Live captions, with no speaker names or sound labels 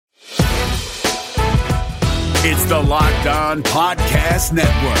It's the Locked On Podcast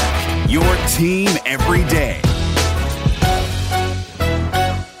Network, your team every day.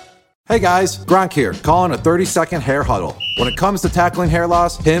 Hey guys, Gronk here, calling a 30-second hair huddle. When it comes to tackling hair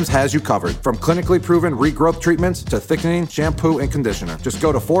loss, Hims has you covered. From clinically proven regrowth treatments to thickening, shampoo, and conditioner. Just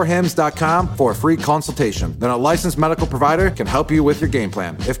go to 4hims.com for a free consultation. Then a licensed medical provider can help you with your game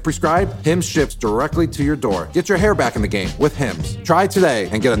plan. If prescribed, Hims ships directly to your door. Get your hair back in the game with Hims. Try today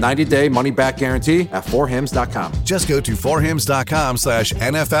and get a 90-day money-back guarantee at 4hims.com. Just go to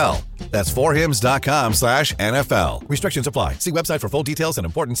 4hims.com/NFL. That's 4hims.com/NFL. Restrictions apply. See website for full details and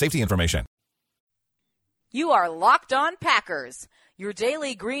important safety information. You are Locked On Packers, your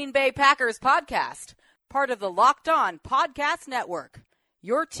daily Green Bay Packers podcast, part of the Locked On Podcast Network,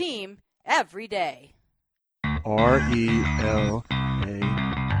 your team every day. RELAX.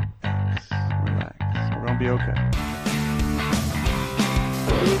 Relax. We're going to be okay.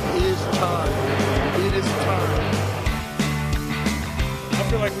 It is time. It is time. I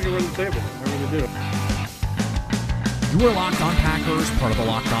feel like we can run the table. I really do. You are Locked On Packers, part of the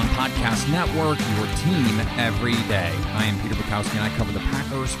Locked On Podcast Network, your team every day. I am Peter Bukowski, and I cover the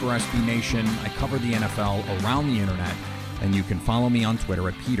Packers for SB Nation. I cover the NFL around the internet, and you can follow me on Twitter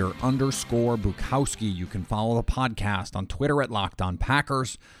at Peter_Bukowski. You can follow the podcast on Twitter at Locked On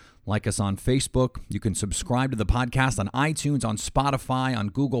Packers. Like us on Facebook. You can subscribe to the podcast on iTunes, on Spotify, on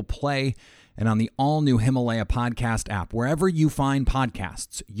Google Play, and on the all-new Himalaya podcast app. Wherever you find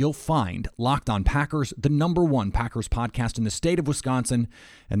podcasts, you'll find Locked On Packers, the #1 Packers podcast in the state of Wisconsin,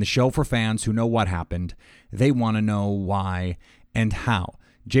 and the show for fans who know what happened. They want to know why and how.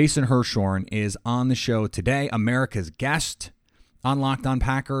 Jason Hirschhorn is on the show today, America's guest on Locked On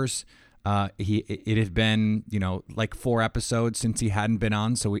Packers. It has been, like 4 episodes since he hadn't been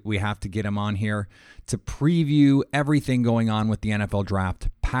on, so we have to get him on here to preview everything going on with the NFL draft,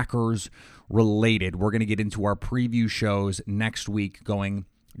 Packers related. We're going to get into our preview shows next week, going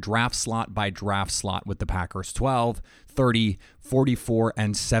draft slot by draft slot with the Packers, 12, 30, 44,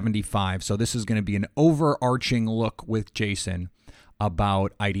 and 75. So this is going to be an overarching look with Jason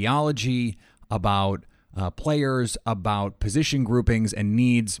about ideology, about players, about position groupings and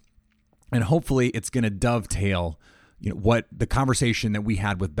needs. And hopefully it's going to dovetail, what the conversation that we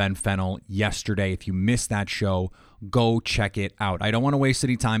had with Ben Fennell yesterday. If you missed that show, go check it out. I don't want to waste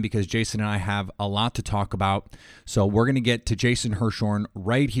any time because Jason and I have a lot to talk about. So we're going to get to Jason Hirschhorn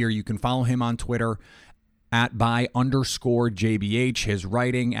right here. You can follow him on Twitter at @by_JBH, his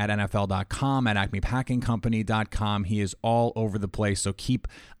writing at NFL.com, at AcmePackingCompany.com. He is all over the place, so keep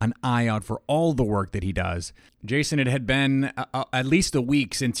an eye out for all the work that he does. Jason, it had been at least a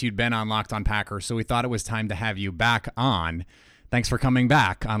week since you'd been on Locked On Packers, so we thought it was time to have you back on. Thanks for coming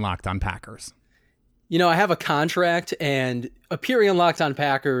back on Locked On Packers. I have a contract, and appearing on Locked On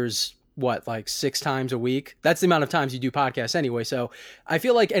Packers, 6 times a week? That's the amount of times you do podcasts anyway. So I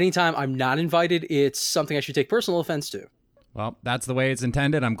feel like anytime I'm not invited, it's something I should take personal offense to. Well, that's the way it's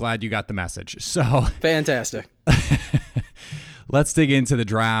intended. I'm glad you got the message. So fantastic. Let's dig into the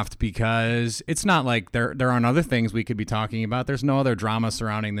draft, because it's not like there aren't other things we could be talking about. There's no other drama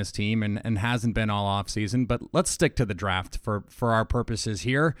surrounding this team and hasn't been all off season, but let's stick to the draft for our purposes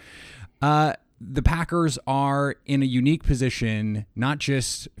here. The Packers are in a unique position, not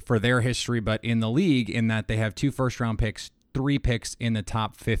just for their history, but in the league, in that they have 2 first-round picks, 3 picks in the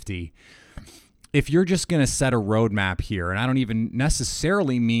top 50. If you're just going to set a roadmap here, and I don't even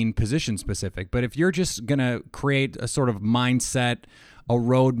necessarily mean position-specific, but if you're just going to create a sort of mindset, a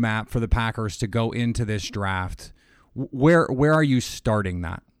roadmap for the Packers to go into this draft, where are you starting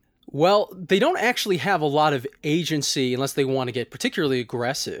that? Well, they don't actually have a lot of agency unless they want to get particularly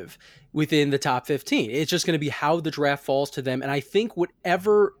aggressive within the top 15. It's just going to be how the draft falls to them. And I think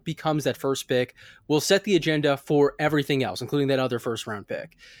whatever becomes that first pick will set the agenda for everything else, including that other first round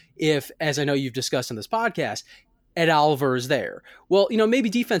pick. If, as I know you've discussed in this podcast, Ed Oliver is there. Well, maybe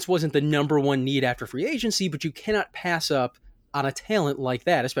defense wasn't the #1 need after free agency, but you cannot pass up on a talent like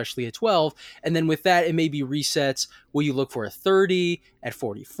that, especially at 12. And then with that, it maybe resets where you look for a 30, at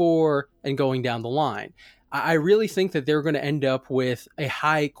 44, and going down the line. I really think that they're going to end up with a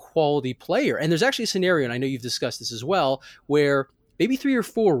high quality player. And there's actually a scenario, and I know you've discussed this as well, where maybe 3 or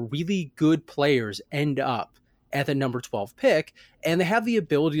 4 really good players end up at the number 12 pick, and they have the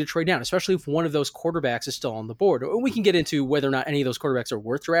ability to trade down, especially if one of those quarterbacks is still on the board. We can get into whether or not any of those quarterbacks are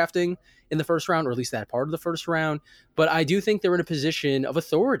worth drafting in the first round, or at least that part of the first round. But I do think they're in a position of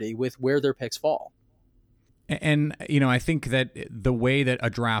authority with where their picks fall. And, I think that the way that a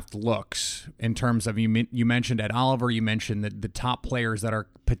draft looks in terms of, you mentioned Ed Oliver, you mentioned the top players that are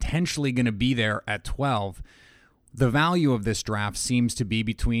potentially going to be there at 12. the value of this draft seems to be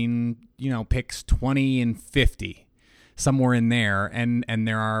between, picks 20 and 50, somewhere in there. And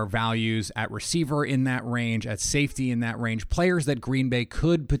there are values at receiver in that range, at safety in that range, players that Green Bay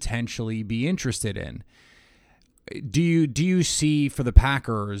could potentially be interested in. Do you see for the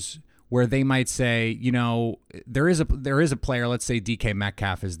Packers where they might say, there is a player, let's say DK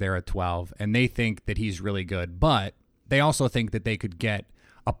Metcalf is there at 12, and they think that he's really good, but they also think that they could get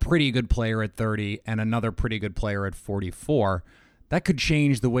a pretty good player at 30 and another pretty good player at 44. That could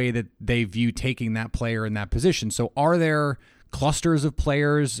change the way that they view taking that player in that position. So are there clusters of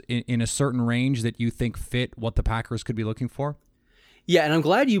players in a certain range that you think fit what the Packers could be looking for? Yeah, and I'm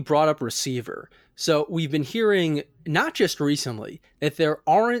glad you brought up receiver. So we've been hearing, not just recently, that there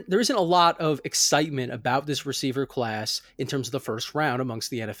isn't a lot of excitement about this receiver class in terms of the first round amongst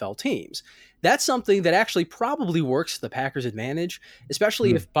the NFL teams. That's something that actually probably works to the Packers' advantage,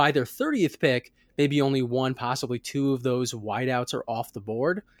 especially if by their 30th pick, maybe only one, possibly two of those wideouts are off the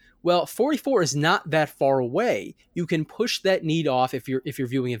board. Well, 44 is not that far away. You can push that need off if you're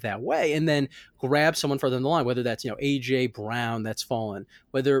viewing it that way, and then grab someone further in the line, whether that's AJ Brown that's fallen,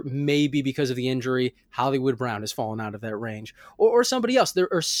 whether maybe because of the injury, Hollywood Brown has fallen out of that range, or somebody else.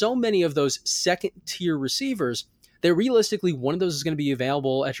 There are so many of those second tier receivers that realistically one of those is going to be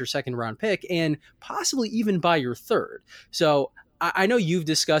available at your second round pick and possibly even by your third. So I know you've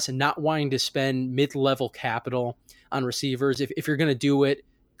discussed not wanting to spend mid-level capital on receivers. If you're going to do it,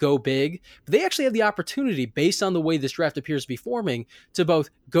 go big. But they actually have the opportunity, based on the way this draft appears to be forming, to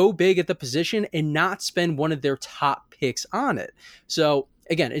both go big at the position and not spend one of their top picks on it. So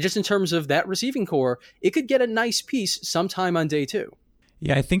again, just in terms of that receiving core, it could get a nice piece sometime on day 2.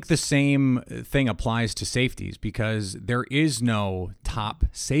 Yeah, I think the same thing applies to safeties because there is no top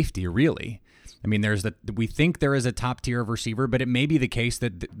safety really. I mean, we think there is a top tier of receiver, but it may be the case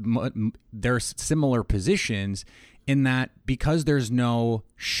that there's similar positions in that because there's no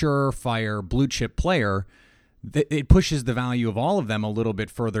surefire blue chip player, it pushes the value of all of them a little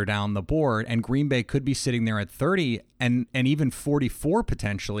bit further down the board. And Green Bay could be sitting there at 30 and even 44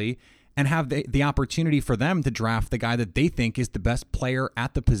 potentially, and have the opportunity for them to draft the guy that they think is the best player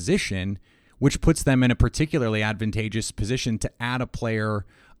at the position, which puts them in a particularly advantageous position to add a player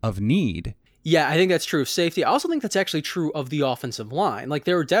of need. Yeah, I think that's true of safety. I also think that's actually true of the offensive line. Like,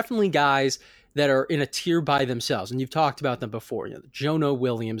 there are definitely guys that are in a tier by themselves, and you've talked about them before. Jonah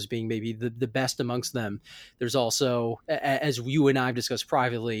Williams being maybe the best amongst them. There's also, as you and I have discussed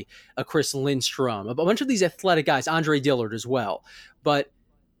privately, a Chris Lindstrom, a bunch of these athletic guys, Andre Dillard as well. But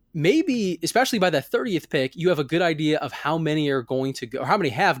maybe, especially by that 30th pick, you have a good idea of how many are going to go, or how many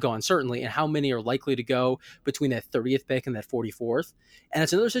have gone, certainly, and how many are likely to go between that 30th pick and that 44th. And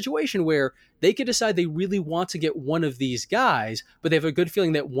it's another situation where they could decide they really want to get one of these guys, but they have a good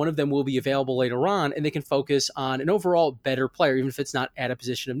feeling that one of them will be available later on, and they can focus on an overall better player, even if it's not at a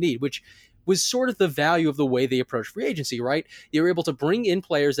position of need, which was sort of the value of the way they approach free agency, right? They were able to bring in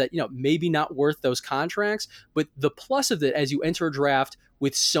players that, maybe not worth those contracts, but the plus of it as you enter a draft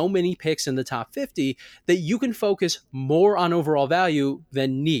with so many picks in the top 50 that you can focus more on overall value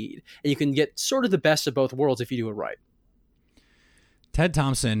than need. And you can get sort of the best of both worlds if you do it right. Ted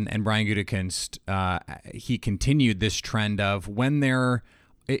Thompson and Brian Gutekunst, he continued this trend of when there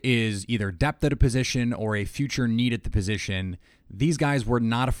is either depth at a position or a future need at the position, these guys were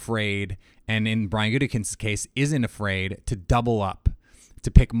not afraid, and in Brian Gutekunst's case, isn't afraid to double up,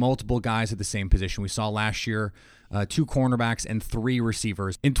 to pick multiple guys at the same position. We saw last year 2 cornerbacks and 3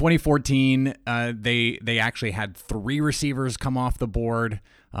 receivers. In 2014, they actually had 3 receivers come off the board.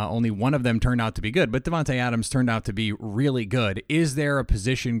 Only one of them turned out to be good, but Devontae Adams turned out to be really good. Is there a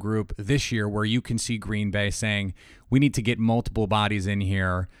position group this year where you can see Green Bay saying, we need to get multiple bodies in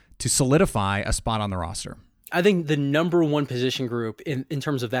here to solidify a spot on the roster? I think the number one position group in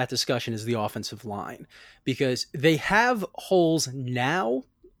terms of that discussion is the offensive line, because they have holes now,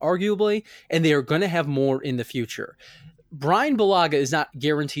 arguably, and they are going to have more in the future. Brian Bulaga is not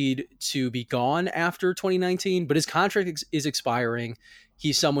guaranteed to be gone after 2019, but his contract is expiring.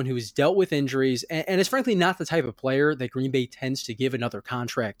 He's someone who has dealt with injuries and is frankly not the type of player that Green Bay tends to give another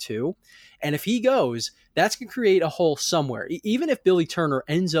contract to. And if he goes, that's going to create a hole somewhere. Even if Billy Turner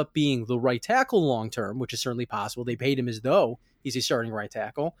ends up being the right tackle long-term, which is certainly possible, they paid him as though he's a starting right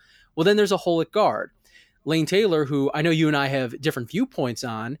tackle, well, then there's a hole at guard. Lane Taylor, who I know you and I have different viewpoints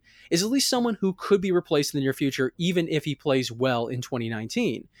on, is at least someone who could be replaced in the near future, even if he plays well in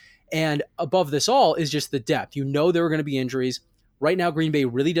 2019. And above this all is just the depth. There are going to be injuries. Right now, Green Bay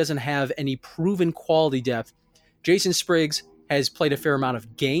really doesn't have any proven quality depth. Jason Spriggs has played a fair amount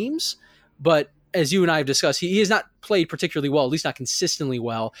of games, but as you and I have discussed, he has not played particularly well, at least not consistently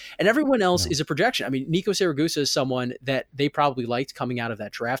well. And everyone else is a projection. I mean, Nico Saragusa is someone that they probably liked coming out of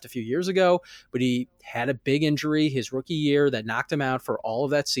that draft a few years ago, but he had a big injury his rookie year that knocked him out for all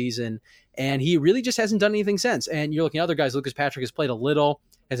of that season. And he really just hasn't done anything since. And you're looking at other guys. Lucas Patrick has played a little,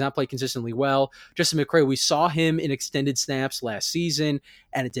 has not played consistently well. Justin McCray, we saw him in extended snaps last season,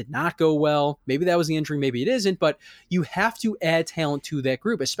 and it did not go well. Maybe that was the injury, maybe it isn't, but you have to add talent to that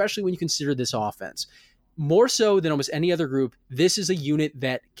group, especially when you consider this offense. More so than almost any other group, this is a unit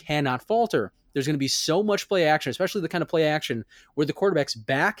that cannot falter. There's going to be so much play action, especially the kind of play action where the quarterback's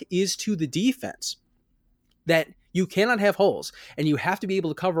back is to the defense, that you cannot have holes, and you have to be able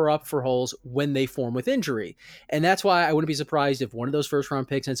to cover up for holes when they form with injury. And that's why I wouldn't be surprised if one of those first-round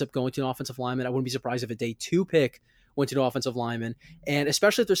picks ends up going to an offensive lineman. I wouldn't be surprised if a day 2 pick went to an offensive lineman, and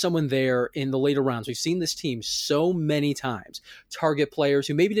especially if there's someone there in the later rounds. We've seen this team so many times target players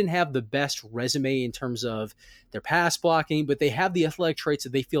who maybe didn't have the best resume in terms of their pass blocking, but they have the athletic traits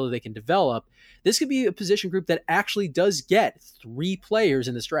that they feel that they can develop. This could be a position group that actually does get 3 players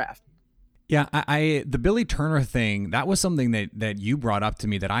in this draft. Yeah, the Billy Turner thing, that was something that you brought up to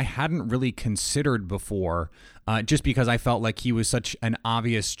me that I hadn't really considered before, just because I felt like he was such an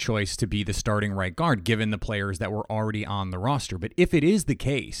obvious choice to be the starting right guard, given the players that were already on the roster. But if it is the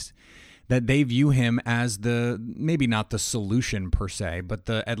case that they view him as maybe not the solution per se, but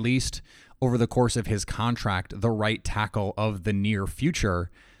at least over the course of his contract, the right tackle of the near future,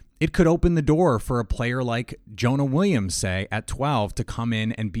 it could open the door for a player like Jonah Williams, say, at 12 to come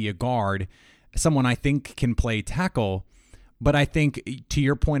in and be a guard, someone I think can play tackle. But I think, to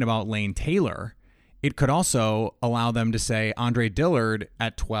your point about Lane Taylor, it could also allow them to say, Andre Dillard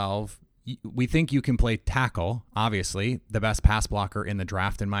at 12, we think you can play tackle, obviously, the best pass blocker in the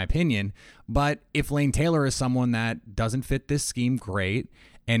draft, in my opinion. But if Lane Taylor is someone that doesn't fit this scheme great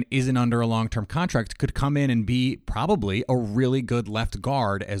and isn't under a long-term contract, could come in and be probably a really good left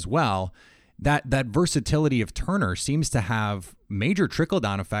guard as well. That versatility of Turner seems to have major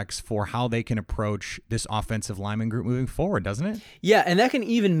trickle-down effects for how they can approach this offensive lineman group moving forward, doesn't it? Yeah, and that can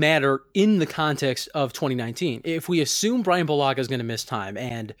even matter in the context of 2019. If we assume Brian Bulaga is going to miss time,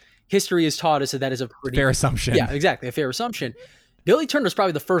 and history has taught us that is a pretty fair assumption. Yeah, exactly, a fair assumption. Billy Turner is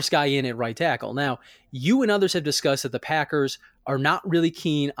probably the first guy in at right tackle. Now, you and others have discussed that the Packers are not really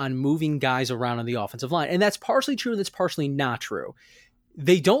keen on moving guys around on the offensive line. And that's partially true and that's partially not true.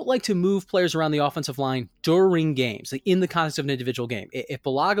 They don't like to move players around the offensive line during games, like in the context of an individual game. If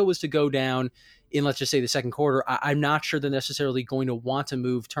Bulaga was to go down in, let's just say, the second quarter, I'm not sure they're necessarily going to want to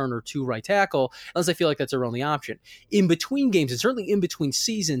move Turner to right tackle unless they feel like that's their only option. In between games, and certainly in between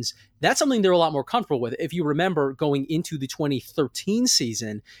seasons, that's something they're a lot more comfortable with. If you remember going into the 2013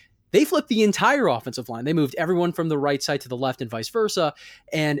 season, they flipped the entire offensive line. They moved everyone from the right side to the left and vice versa.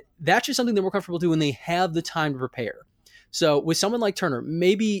 And that's just something they're more comfortable doing when they have the time to prepare. So with someone like Turner,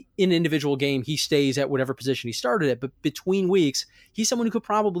 maybe in an individual game, he stays at whatever position he started at, but between weeks, he's someone who could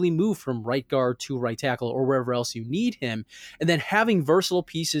probably move from right guard to right tackle or wherever else you need him. And then having versatile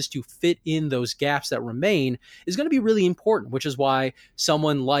pieces to fit in those gaps that remain is going to be really important, which is why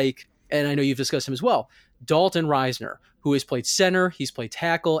someone like, and I know you've discussed him as well, Dalton Reisner, who has played center, he's played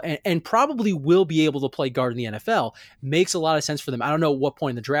tackle, and probably will be able to play guard in the NFL, makes a lot of sense for them. I don't know what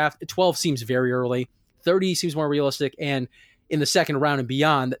point in the draft. 12 seems very early. 30 seems more realistic, and in the second round and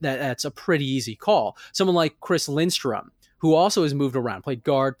beyond, that's a pretty easy call. Someone like Chris Lindstrom, who also has moved around, played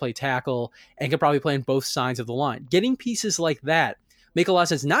guard, played tackle, and can probably play on both sides of the line. Getting pieces like that make a lot of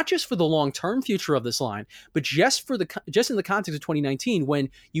sense, not just for the long-term future of this line, but just in the context of 2019, when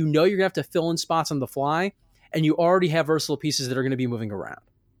you know you're going to have to fill in spots on the fly, and you already have versatile pieces that are going to be moving around.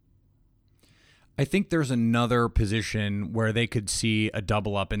 I think there's another position where they could see a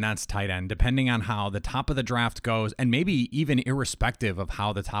double up, and that's tight end, depending on how the top of the draft goes, and maybe even irrespective of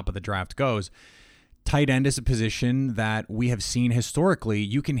how the top of the draft goes. Tight end is a position that we have seen historically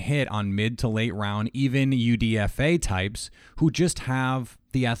you can hit on mid to late round, even UDFA types who just have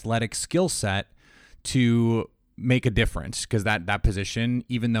the athletic skill set to make a difference, because that position,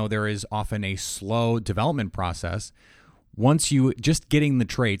 even though there is often a slow development process, once you just getting the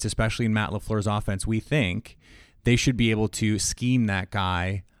traits, especially in Matt LaFleur's offense, we think they should be able to scheme that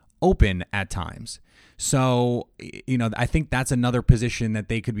guy open at times. So, I think that's another position that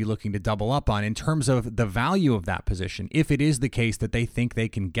they could be looking to double up on in terms of the value of that position. If it is the case that they think they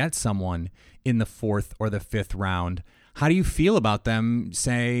can get someone in the 4th or the 5th round, how do you feel about them,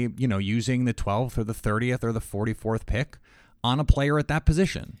 say, using the 12th or the 30th or the 44th pick on a player at that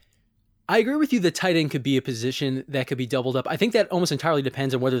position? I agree with you that tight end could be a position that could be doubled up. I think that almost entirely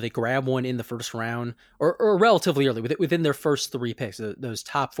depends on whether they grab one in the first round or relatively early, within their first 3 picks, those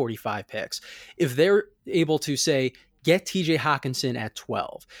top 45 picks. If they're able to, say, get TJ Hawkinson at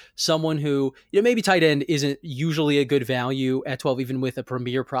 12, someone who, maybe tight end isn't usually a good value at 12, even with a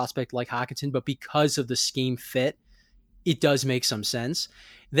premier prospect like Hawkinson, but because of the scheme fit, it does make some sense.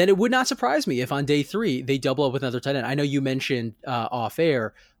 Then it would not surprise me if on day 3 they double up with another tight end. I know you mentioned off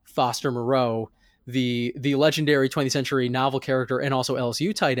air Foster Moreau, the legendary 20th century novel character and also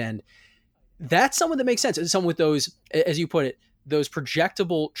LSU tight end. That's someone that makes sense. It's someone with those, as you put it, those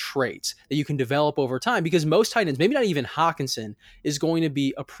projectable traits that you can develop over time, because most tight ends, maybe not even Hawkinson, is going to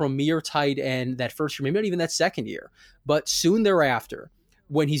be a premier tight end that first year, maybe not even that second year, but soon thereafter,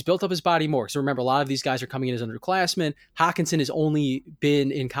 when he's built up his body more. So remember, a lot of these guys are coming in as underclassmen. Hawkinson has only been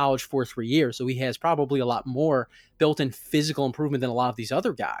in college for 3 years, so he has probably a lot more built-in physical improvement than a lot of these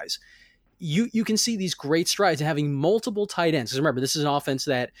other guys. You can see these great strides in having multiple tight ends. Because remember, this is an offense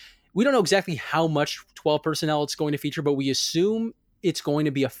that we don't know exactly how much 12 personnel it's going to feature, but we assume it's going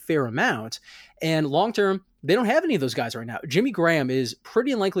to be a fair amount. And long-term, they don't have any of those guys right now. Jimmy Graham is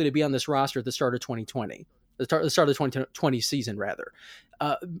pretty unlikely to be on this roster at the start of 2020. The start of the 2020 season, rather.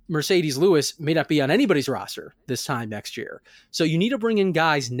 Mercedes Lewis may not be on anybody's roster this time next year. So you need to bring in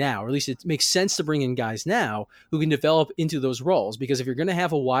guys now, or at least it makes sense to bring in guys now who can develop into those roles. Because if you're going to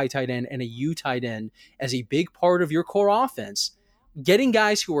have a Y tight end and a U tight end as a big part of your core offense, getting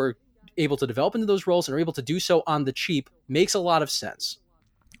guys who are able to develop into those roles and are able to do so on the cheap makes a lot of sense.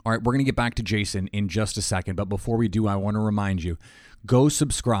 All right, we're going to get back to Jason in just a second, but before we do, I want to remind you, go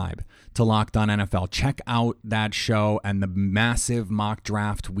subscribe to Locked On NFL. Check out that show and the massive mock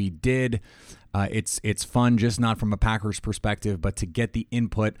draft we did. It's fun, just not from a Packers perspective, but to get the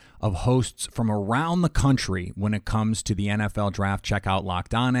input of hosts from around the country when it comes to the NFL draft. Check out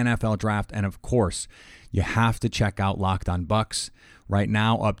Locked On NFL Draft, and of course, you have to check out Locked On Bucks. Right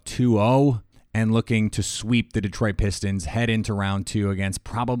now, up 2-0 and looking to sweep the Detroit Pistons, head into round 2 against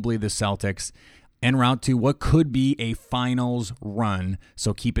probably the Celtics, en route to what could be a finals run.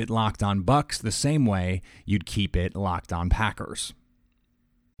 So keep it Locked On Bucks the same way you'd keep it Locked On Packers.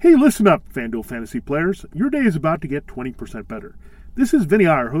 Hey, listen up, FanDuel fantasy players. Your day is about to get 20% better. This is Vinny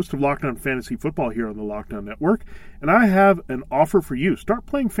Iyer, host of Locked On Fantasy Football here on the Locked On Network, and I have an offer for you. Start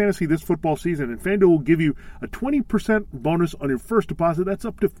playing fantasy this football season, and FanDuel will give you a 20% bonus on your first deposit. That's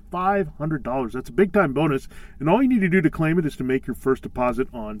up to $500. That's a big-time bonus, and all you need to do to claim it is to make your first deposit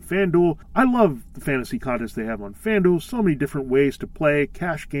on FanDuel. I love the fantasy contests they have on FanDuel. So many different ways to play,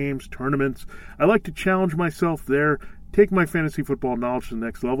 cash games, tournaments. I like to challenge myself there. Take my fantasy football knowledge to the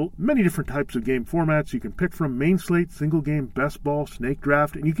next level. Many different types of game formats you can pick from: main slate, single game, best ball, snake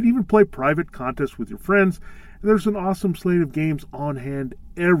draft, and you can even play private contests with your friends. And there's an awesome slate of games on hand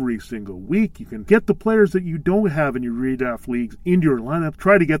every single week. You can get the players that you don't have in your redraft leagues into your lineup.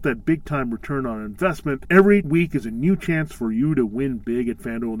 Try to get that big-time return on investment. Every week is a new chance for you to win big at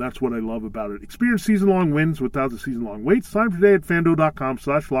FanDuel, and that's what I love about it. Experience season-long wins without the season-long waits. Sign up today at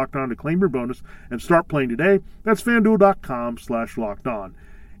FanDuel.com/LockedOn to claim your bonus and start playing today. That's FanDuel.com/LockedOn.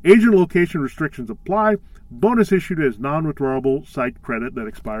 Age and location restrictions apply. Bonus issued as non-withdrawable site credit that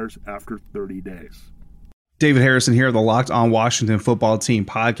expires after 30 days. David Harrison here, the Locked On Washington Football Team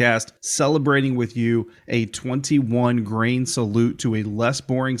podcast, celebrating with you a 21 grain salute to a less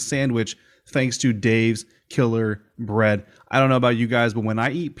boring sandwich thanks to Dave's Killer Bread. I don't know about you guys, but when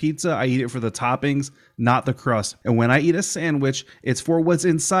I eat pizza, I eat it for the toppings, not the crust. And when I eat a sandwich, it's for what's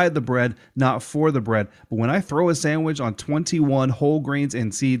inside the bread, not for the bread. But when I throw a sandwich on 21 whole grains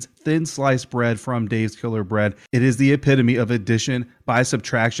and seeds, thin sliced bread from Dave's Killer Bread, it is the epitome of addition by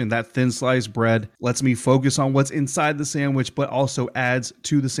subtraction. That thin sliced bread lets me focus on what's inside the sandwich, but also adds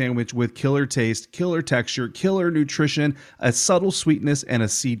to the sandwich with killer taste, killer texture, killer nutrition, a subtle sweetness, and a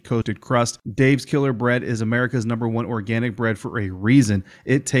seed-coated crust. Dave's Killer Bread is America's #1 organic bread for a reason.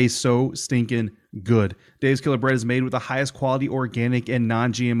 It tastes so stinking good. Dave's Killer Bread is made with the highest quality organic and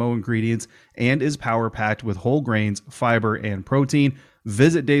non-GMO ingredients and is power-packed with whole grains, fiber, and protein.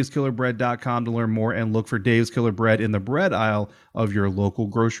 Visit daveskillerbread.com to learn more and look for Dave's Killer Bread in the bread aisle of your local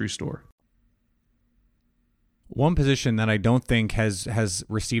grocery store. One position that I don't think has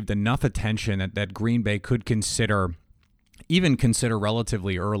received enough attention that Green Bay could consider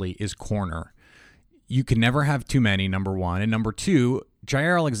relatively early is corner. You can never have too many, number one. And number two,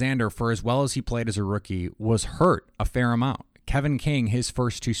 Jair Alexander, for as well as he played as a rookie, was hurt a fair amount. Kevin King, his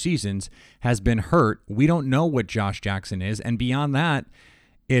first 2 seasons, has been hurt. We don't know what Josh Jackson is. And beyond that,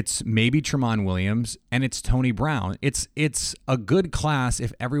 it's maybe Tramon Williams and it's Tony Brown. It's a good class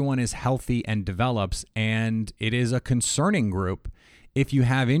if everyone is healthy and develops. And it is a concerning group if you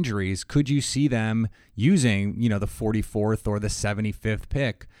have injuries, could you see them using, the 44th or the 75th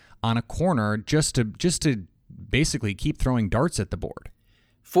pick on a corner just to basically keep throwing darts at the board?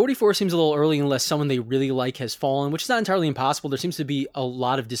 44 seems a little early unless someone they really like has fallen, which is not entirely impossible. There seems to be a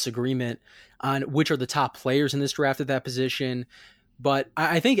lot of disagreement on which are the top players in this draft at that position. But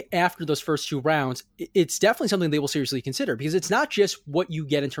I think after those first 2 rounds, it's definitely something they will seriously consider, because it's not just what you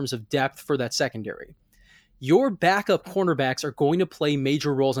get in terms of depth for that secondary. Your backup cornerbacks are going to play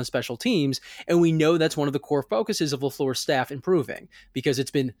major roles on special teams, and we know that's one of the core focuses of LaFleur's staff improving, because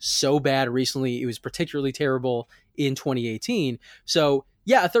it's been so bad recently. It was particularly terrible in 2018. So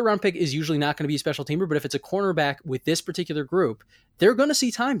yeah, a 3rd round pick is usually not going to be a special teamer, but if it's a cornerback with this particular group, they're going to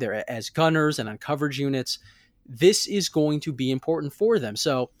see time there as gunners and on coverage units. This is going to be important for them.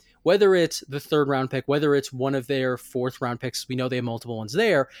 So whether it's the 3rd round pick, whether it's one of their 4th round picks, we know they have multiple ones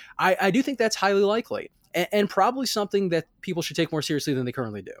there, I do think that's highly likely, and probably something that people should take more seriously than they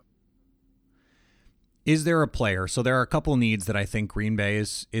currently do. Is there a player? So there are a couple needs that I think Green Bay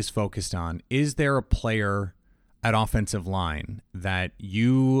is focused on. Is there a player at offensive line that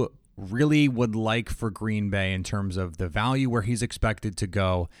you really would like for Green Bay in terms of the value where he's expected to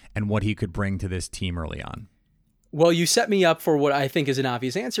go and what he could bring to this team early on? Well, you set me up for what I think is an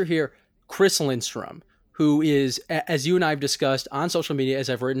obvious answer here. Chris Lindstrom, who is, as you and I have discussed on social media, as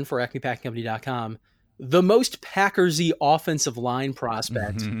I've written for AcmePackingCompany.com, the most Packers-y offensive line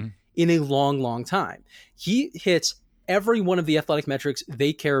prospect in a long, long time. He hits every one of the athletic metrics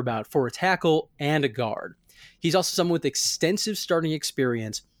they care about for a tackle and a guard. He's also someone with extensive starting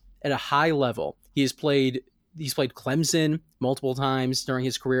experience at a high level. He's played Clemson multiple times during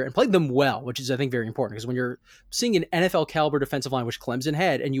his career and played them well, which is, I think, very important, because when you're seeing an NFL caliber defensive line, which Clemson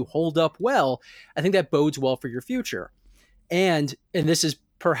had, and you hold up well, I think that bodes well for your future. And this is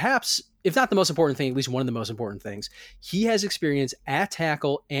perhaps, if not the most important thing, at least one of the most important things, he has experience at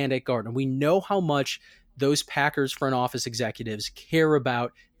tackle and at guard. And we know how much those Packers front office executives care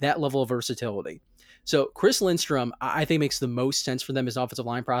about that level of versatility. So Chris Lindstrom, I think, makes the most sense for them as an offensive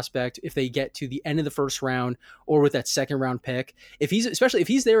line prospect if they get to the end of the 1st round or with that 2nd round pick. Especially if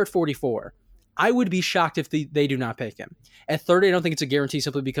he's there at 44, I would be shocked if they do not pick him. At 30, I don't think it's a guarantee,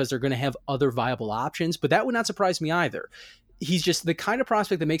 simply because they're going to have other viable options, but that would not surprise me either. He's just the kind of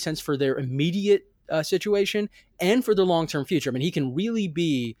prospect that makes sense for their immediate situation and for their long-term future. I mean, he can really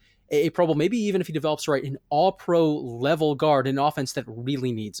be a Pro Bowl, maybe even if he develops right, an all-pro level guard in an offense that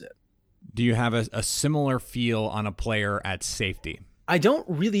really needs it. Do you have a similar feel on a player at safety? I don't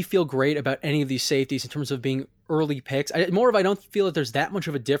really feel great about any of these safeties in terms of being early picks. I don't feel that there's that much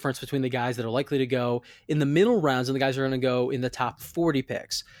of a difference between the guys that are likely to go in the middle rounds and the guys that are going to go in the top 40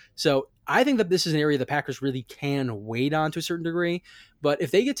 picks. So I think that this is an area the Packers really can wait on to a certain degree. But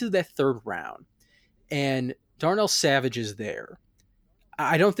if they get to that 3rd round and Darnell Savage is there,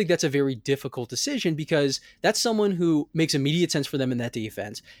 I don't think that's a very difficult decision, because that's someone who makes immediate sense for them in that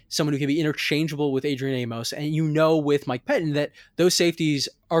defense, someone who can be interchangeable with Adrian Amos. And with Mike Pettin that those safeties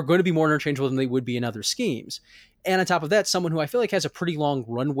are going to be more interchangeable than they would be in other schemes. And on top of that, someone who I feel like has a pretty long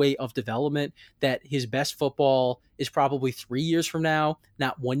runway of development, that his best football is probably 3 years from now,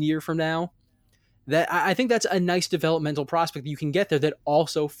 not 1 year from now. That I think that's a nice developmental prospect that you can get there that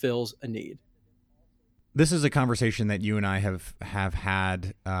also fills a need. This is a conversation that you and I have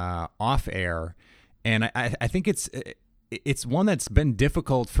had off air, and I think it's one that's been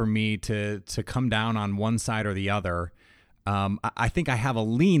difficult for me to come down on one side or the other. I think I have a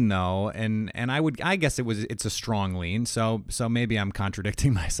lean though, and I guess it's a strong lean. So maybe I'm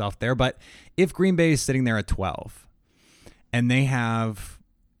contradicting myself there. But if Green Bay is sitting there at 12, and they have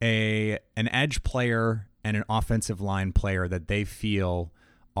an edge player and an offensive line player that they feel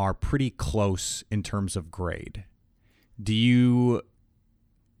are pretty close in terms of grade, do you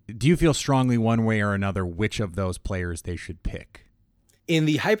feel strongly one way or another which of those players they should pick? In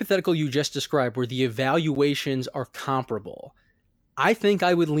the hypothetical you just described, where the evaluations are comparable, I think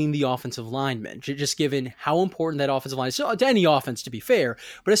I would lean the offensive lineman, just given how important that offensive line is to any offense, to be fair,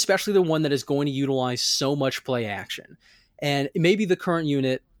 but especially the one that is going to utilize so much play action. And maybe the current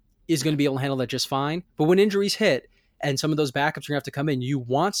unit is going to be able to handle that just fine, but when injuries hit and some of those backups are going to have to come in, you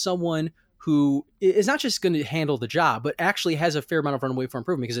want someone who is not just going to handle the job, but actually has a fair amount of runway for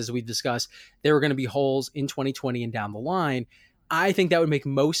improvement, because as we've discussed, there are going to be holes in 2020 and down the line. I think that would make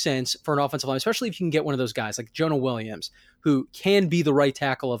most sense for an offensive line, especially if you can get one of those guys like Jonah Williams, who can be the right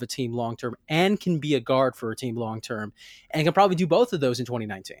tackle of a team long-term and can be a guard for a team long-term, and can probably do both of those in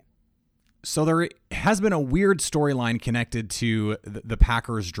 2019. So there has been a weird storyline connected to the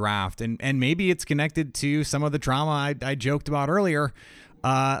Packers draft, and maybe it's connected to some of the drama I joked about earlier.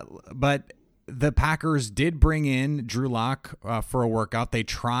 But the Packers did bring in Drew Lock for a workout. They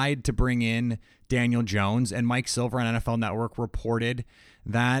tried to bring in Daniel Jones, and Mike Silver on NFL Network reported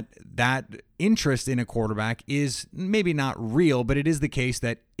that interest in a quarterback is maybe not real, but it is the case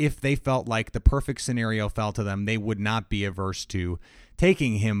that if they felt like the perfect scenario fell to them, they would not be averse to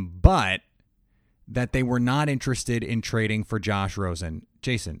taking him, but that they were not interested in trading for Josh Rosen.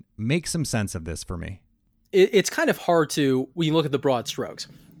 Jason, make some sense of this for me. It's kind of hard to, when you look at the broad strokes.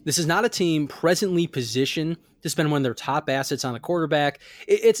 This is not a team presently positioned to spend one of their top assets on a quarterback.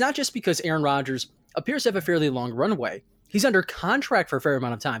 It's not just because Aaron Rodgers appears to have a fairly long runway. He's under contract for a fair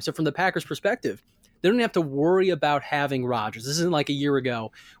amount of time. So from the Packers' perspective, they don't have to worry about having Rodgers. This isn't like a year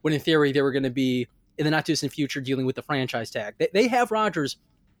ago when in theory they were going to be in the not too distant future dealing with the franchise tag. They have Rodgers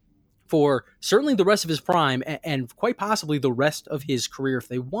for certainly the rest of his prime and quite possibly the rest of his career if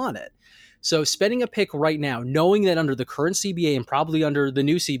they want it. So spending a pick right now, knowing that under the current CBA and probably under the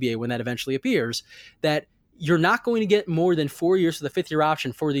new CBA when that eventually appears, that you're not going to get more than 4 years for the fifth-year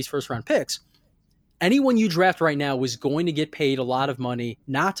option for these first-round picks. Anyone you draft right now was going to get paid a lot of money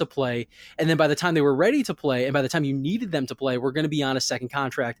not to play, and then by the time they were ready to play, and by the time you needed them to play, we're going to be on a second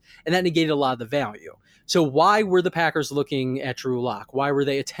contract, and that negated a lot of the value. So why were the Packers looking at Drew Lock? Why were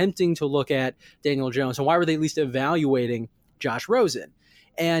they attempting to look at Daniel Jones? And why were they at least evaluating Josh Rosen?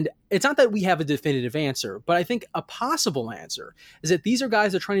 And it's not that we have a definitive answer, but I think a possible answer is that these are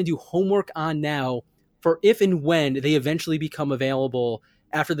guys they're trying to do homework on now for if and when they eventually become available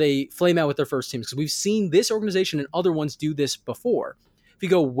after they flame out with their first teams. Because we've seen this organization and other ones do this before. If you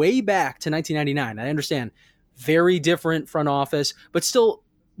go way back to 1999, I understand, very different front office, but still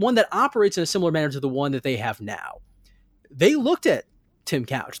one that operates in a similar manner to the one that they have now. They looked at Tim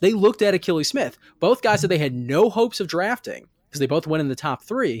Couch. They looked at Achilles Smith, both guys that they had no hopes of drafting, because they both went in the top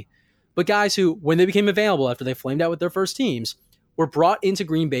three, but guys who, when they became available after they flamed out with their first teams, were brought into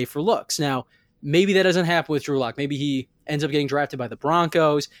Green Bay for looks. Now, maybe that doesn't happen with Drew Lock. Maybe he ends up getting drafted by the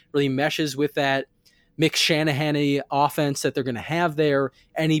Broncos, really meshes with that Mick Shanahan-y offense that they're going to have there,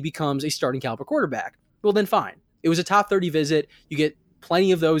 and he becomes a starting caliber quarterback. Well, then fine. It was a top 30 visit. You get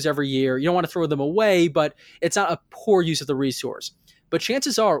plenty of those every year. You don't want to throw them away, but it's not a poor use of the resource. But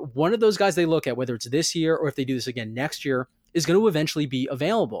chances are one of those guys they look at, whether it's this year or if they do this again next year, is going to eventually be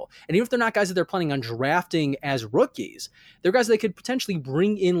available. And even if they're not guys that they're planning on drafting as rookies, they're guys they could potentially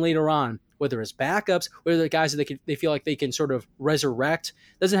bring in later on, whether as backups, whether they're guys that they feel like they can sort of resurrect.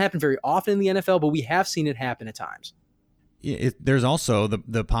 Doesn't happen very often in the NFL, but we have seen it happen at times. There's also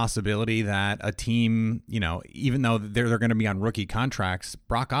the possibility that a team, even though they're going to be on rookie contracts,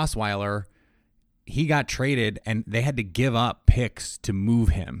 Brock Osweiler, he got traded and they had to give up picks to move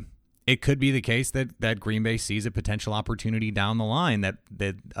him. It could be the case that Green Bay sees a potential opportunity down the line that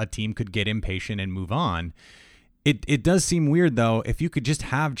a team could get impatient and move on. It does seem weird, though, if you could just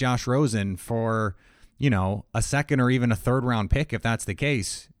have Josh Rosen for, a second or even a third round pick, if that's the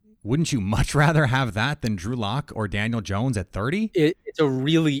case. Wouldn't you much rather have that than Drew Lock or Daniel Jones at 30? It's a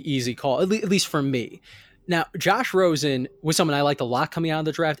really easy call, at least for me. Now, Josh Rosen was someone I liked a lot coming out of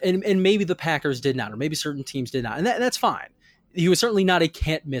the draft, and maybe the Packers did not, or maybe certain teams did not, and that's fine. He was certainly not a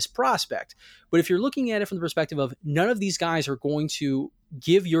can't-miss prospect. But if you're looking at it from the perspective of none of these guys are going to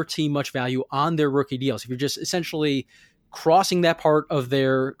give your team much value on their rookie deals, if you're just essentially crossing that part of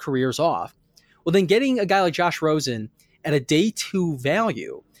their careers off, well, then getting a guy like Josh Rosen at a day two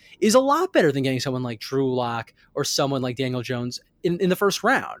value is a lot better than getting someone like Drew Lock or someone like Daniel Jones in the first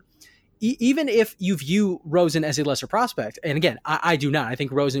round. Even if you view Rosen as a lesser prospect, and again, I do not. I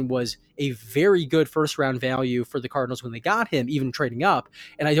think Rosen was a very good first-round value for the Cardinals when they got him, even trading up,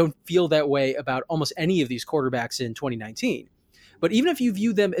 and I don't feel that way about almost any of these quarterbacks in 2019. But even if you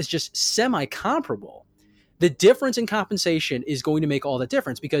view them as just semi-comparable, the difference in compensation is going to make all the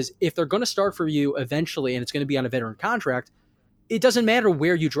difference, because if they're going to start for you eventually and it's going to be on a veteran contract, it doesn't matter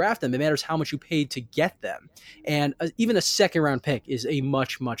where you draft them. It matters how much you paid to get them. And even a second-round pick is a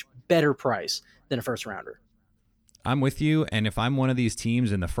much, much better price than a first-rounder. I'm with you, and if I'm one of these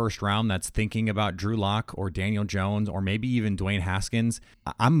teams in the first round that's thinking about Drew Lock or Daniel Jones or maybe even Dwayne Haskins,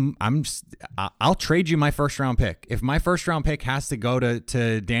 I'll trade you my first-round pick. If my first-round pick has to go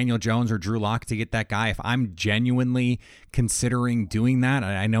to Daniel Jones or Drew Lock to get that guy, if I'm genuinely considering doing that,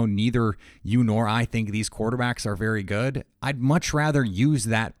 I know neither you nor I think these quarterbacks are very good, I'd much rather use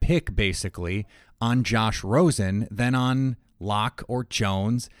that pick basically on Josh Rosen than on Lock or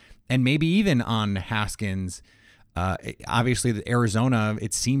Jones, and maybe even on Haskins. Obviously, the Arizona,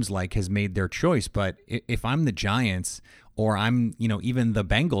 it seems like, has made their choice. But if I'm the Giants or I'm, even the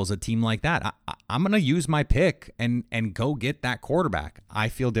Bengals, a team like that, I'm going to use my pick and go get that quarterback. I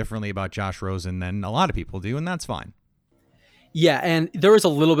feel differently about Josh Rosen than a lot of people do, and that's fine. Yeah, and there is a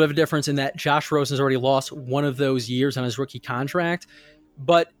little bit of a difference in that Josh Rosen's already lost one of those years on his rookie contract.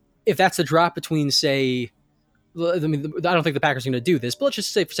 But if that's the drop between, say, I mean, I don't think the Packers are going to do this, but let's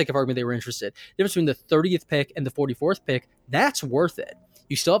just say for sake of argument they were interested. The difference between the 30th pick and the 44th pick, that's worth it.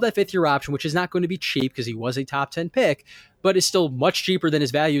 You still have that fifth-year option, which is not going to be cheap because he was a top 10 pick, but it's still much cheaper than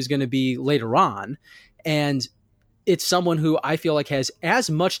his value is going to be later on. And it's someone who I feel like has as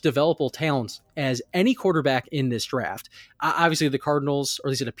much developable talent as any quarterback in this draft. Obviously, the Cardinals, or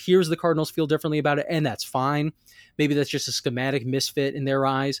at least it appears the Cardinals feel differently about it, and that's fine. Maybe that's just a schematic misfit in their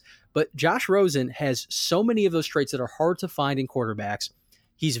eyes. But Josh Rosen has so many of those traits that are hard to find in quarterbacks.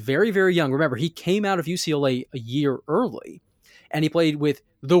 He's very, very young. Remember, he came out of UCLA a year early, and he played with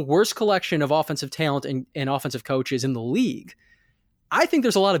the worst collection of offensive talent and offensive coaches in the league. I think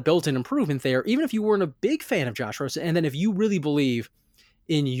there's a lot of built-in improvement there, even if you weren't a big fan of Josh Rosen. And then if you really believe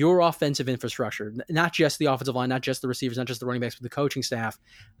in your offensive infrastructure, not just the offensive line, not just the receivers, not just the running backs, but the coaching staff,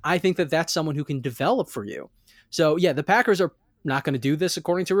 I think that that's someone who can develop for you. So, yeah, the Packers are not going to do this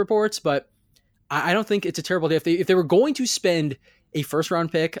according to reports, but I don't think it's a terrible idea. If they were going to spend a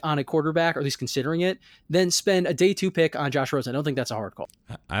first-round pick on a quarterback, or at least considering it, then spend a day 2 pick on Josh Rosen. I don't think that's a hard call.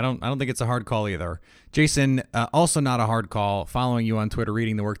 I don't think it's a hard call either. Jason, also not a hard call. Following you on Twitter,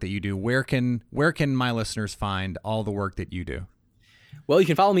 reading the work that you do. Where can my listeners find all the work that you do? Well, you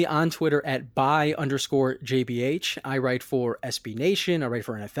can follow me on Twitter at @by_JBH. I write for SB Nation. I write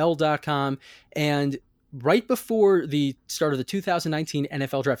for NFL.com. And right before the start of the 2019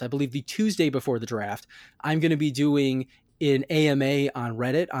 NFL draft, I believe the Tuesday before the draft, I'm going to be doing an AMA on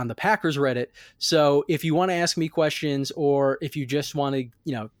Reddit, on the Packers Reddit. So if you want to ask me questions, or if you just want to,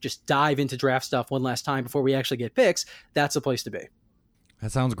 just dive into draft stuff one last time before we actually get picks, that's the place to be.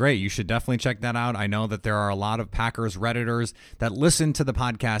 That sounds great. You should definitely check that out. I know that there are a lot of Packers Redditors that listen to the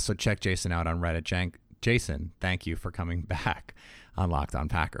podcast, so check Jason out on Reddit. Jason, thank you for coming back on Locked On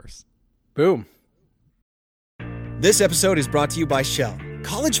Packers. Boom. This episode is brought to you by Shell.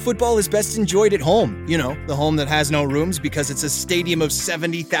 College football is best enjoyed at home. You know, the home that has no rooms because it's a stadium of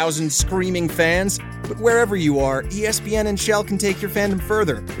 70,000 screaming fans. But wherever you are, ESPN and Shell can take your fandom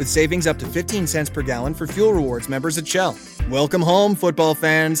further with savings up to 15 cents per gallon for fuel rewards members at Shell. Welcome home, football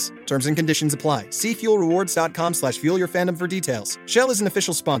fans. Terms and conditions apply. See fuelrewards.com/fuelyourfandom for details. Shell is an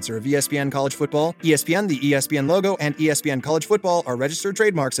official sponsor of ESPN College Football. ESPN, the ESPN logo, and ESPN College Football are registered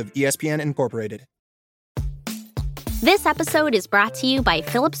trademarks of ESPN Incorporated. This episode is brought to you by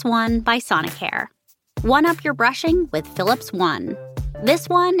Philips One by Sonicare. One up your brushing with Philips One. This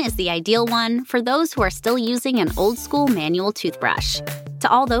one is the ideal one for those who are still using an old-school manual toothbrush. To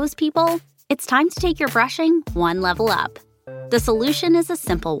all those people, it's time to take your brushing one level up. The solution is a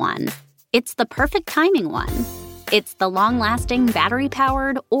simple one. It's the perfect timing one. It's the long-lasting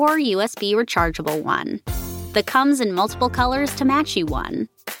battery-powered or USB rechargeable one. that comes in multiple colors to match you one.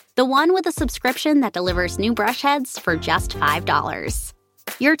 The one with a subscription that delivers new brush heads for just $5.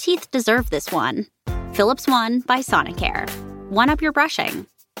 Your teeth deserve this one. Philips One by Sonicare. One up your brushing.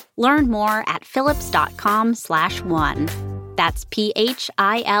 Learn more at philips.com/one. That's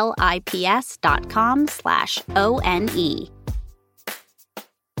philips.com/ONE.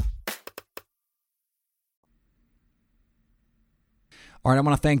 All right, I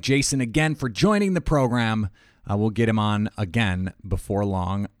want to thank Jason again for joining the program. We'll get him on again before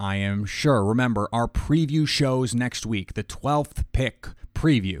long, I am sure. Remember, our preview shows next week, the 12th pick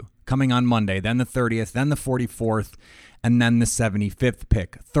preview coming on Monday, then the 30th, then the 44th, and then the 75th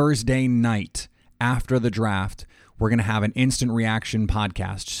pick. Thursday night after the draft, we're going to have an instant reaction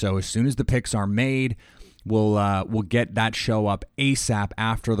podcast. So as soon as the picks are made, we'll get that show up ASAP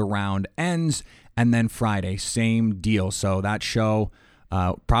after the round ends. And then Friday, same deal. So that show,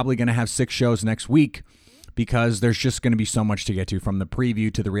 probably going to have 6 shows next week because there's just going to be so much to get to, from the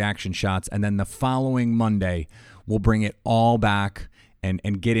preview to the reaction shots. And then the following Monday, we'll bring it all back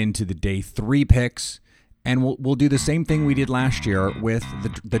and get into the day 3 picks. And we'll do the same thing we did last year with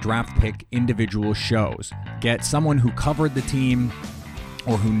the draft pick individual shows. Get someone who covered the team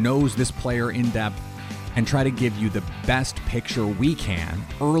or who knows this player in depth and try to give you the best picture we can,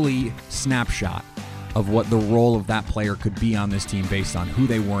 early snapshot of what the role of that player could be on this team based on who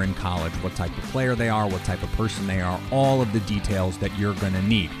they were in college, what type of player they are, what type of person they are, all of the details that you're going to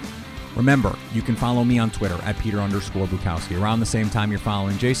need. Remember, you can follow me on Twitter at Peter_Bukowski. Around the same time you're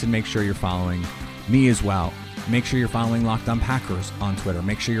following Jason, make sure you're following me as well. Make sure you're following Locked On Packers on Twitter.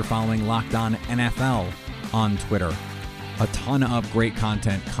 Make sure you're following Locked On NFL on Twitter. A ton of great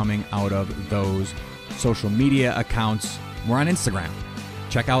content coming out of those social media accounts. We're on Instagram.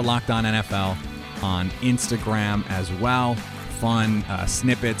 Check out Locked On NFL on Instagram as well. Fun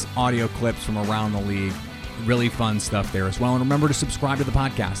snippets, audio clips from around the league. Really fun stuff there as well. And remember to subscribe to the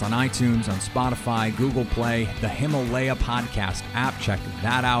podcast on iTunes, on Spotify, Google Play, the Himalaya Podcast app. Check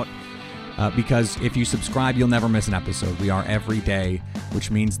that out. Because if you subscribe, you'll never miss an episode. We are every day,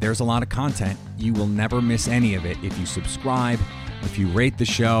 which means there's a lot of content. You will never miss any of it if you subscribe. If you rate the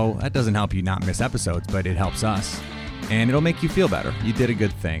show, that doesn't help you not miss episodes, but it helps us. And it'll make you feel better. You did a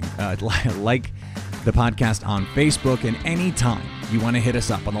good thing. Like the podcast on Facebook, and anytime you want to hit us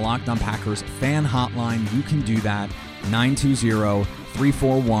up on the Locked On Packers fan hotline, you can do that.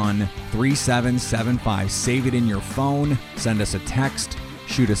 920-341-3775. Save it in your phone. Send us a text.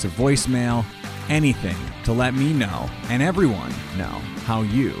 Shoot us a voicemail. Anything to let me know and everyone know how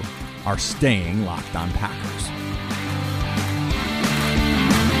you are staying Locked On Packers.